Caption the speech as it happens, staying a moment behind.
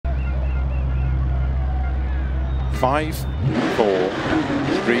5, 4,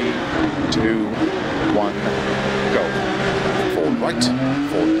 3, 2, 1, go. 4 right,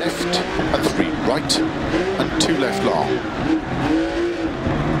 4 left, and 3 right, and 2 left long.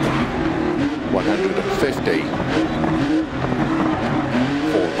 150.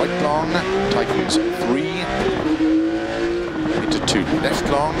 4 right long, tightens 3, into 2 left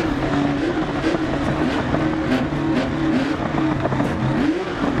long.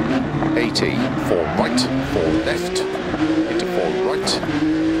 80, 4 right, 4 left, into 4 right,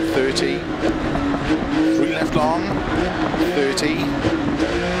 30, 3 left long, 30,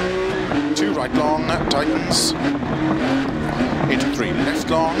 2 right long, tightens, into 3 left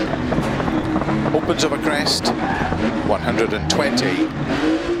long, opens over crest, 120,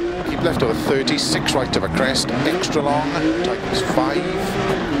 keep left over 30, 6 right over crest, extra long, tightens 5,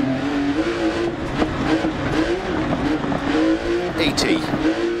 80,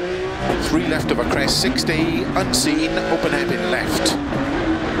 3 left over crest, 60, unseen, open hairpin left.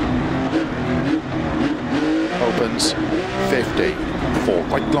 Opens, 50, 4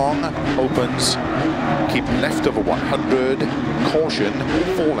 right long, opens, keep left over 100, caution,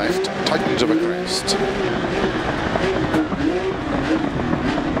 4 left, tightens over crest.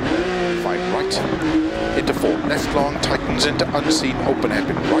 5 right, into 4 left long, tightens into unseen, open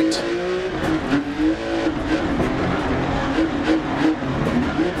hairpin right.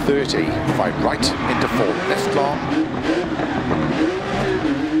 30, 5 right, into 4 left long,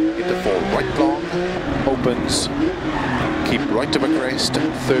 into 4 right long, opens, keep right over crest,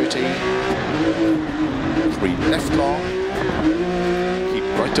 30, 3 left long, keep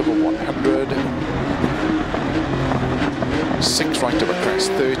right over 100, 6 right over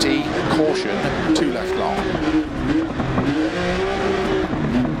crest, 30, caution, 2 left long,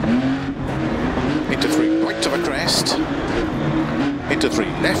 into 3 right over crest, into 3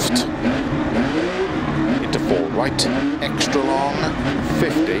 left, into 4 right, extra long,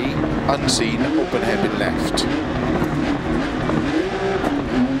 50, unseen, open hairpin left.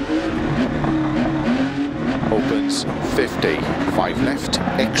 Opens, 50, 5 left,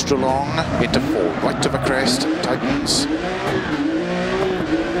 extra long, into 4 right of a crest, tightens.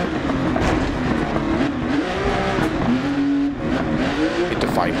 Into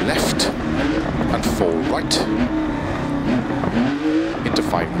 5 left, and 4 right. Into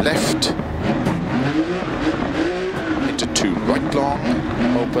 5 left, into 2 right long,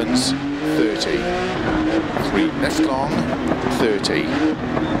 opens, 30, 3 left long, 30,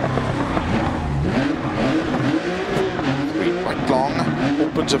 3 right long,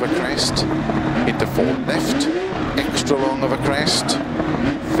 opens over crest, into 4 left, extra long over crest,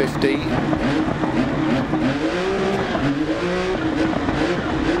 50,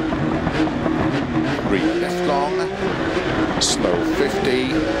 3 left long, slow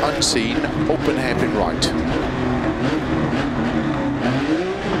 50, unseen, open hairpin right.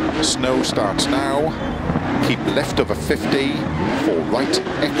 Snow starts now, keep left over 50, 4 right,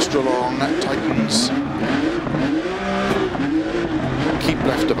 extra long, tightens. Keep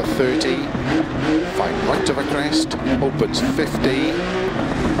left over 30, 5 right over crest, opens 50,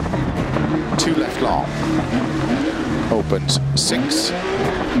 2 left long, opens 6,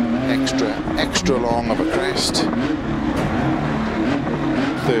 extra long over crest,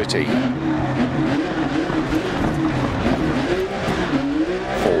 30,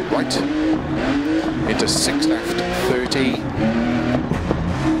 4 right, into 6 left, 30,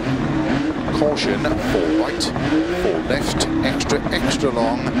 caution, 4 right, 4 left, extra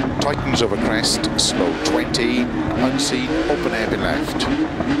long, tightens over crest, slow 20, unseen, open hairpin left,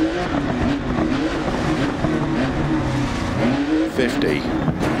 50,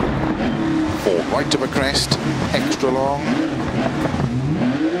 4 right over crest, extra long,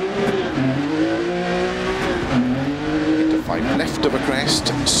 into 5 left over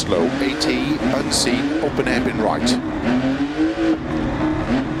crest, slow 80, unseen, open hairpin right.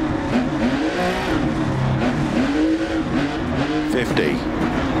 50,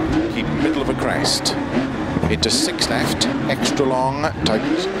 keep middle of a crest, into 6 left, extra long,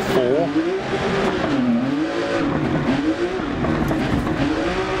 tightens 4,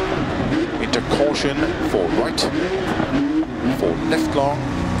 into caution, 4 right, 4 left long,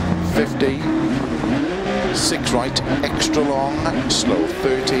 50, 6 right, extra long, slow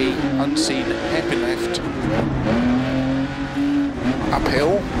 30, unseen, hairpin left,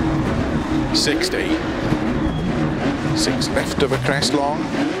 uphill, 60, 6 left of a crest long,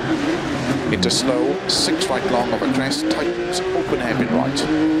 into slow, 6 right long of a crest, tightens, open hairpin right.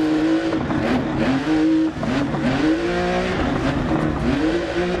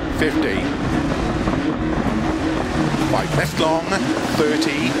 50, 5 left long,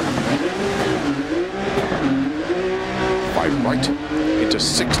 30, 5 right, into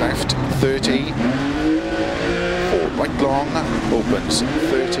 6 left, 30, 4 right long, opens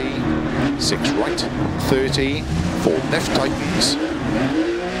 30, 6 right, 30, 4 left tightens,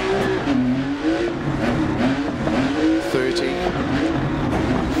 30,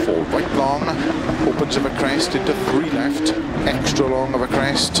 4 right long, opens of a crest into 3 left, extra long of a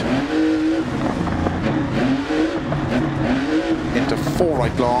crest, into 4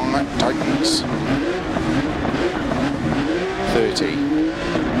 right long, tightens, 30,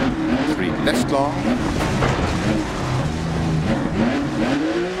 3 left long,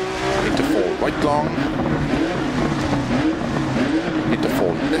 into 4 right long, into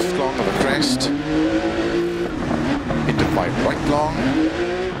 4 left long of a crest, into 5 right long,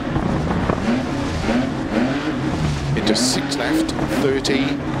 into 6 left, 30,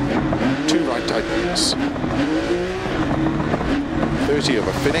 2 right tightens, 30 of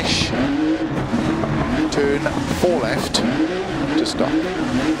a finish, turn 4 left to stop.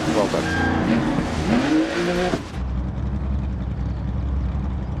 Well done.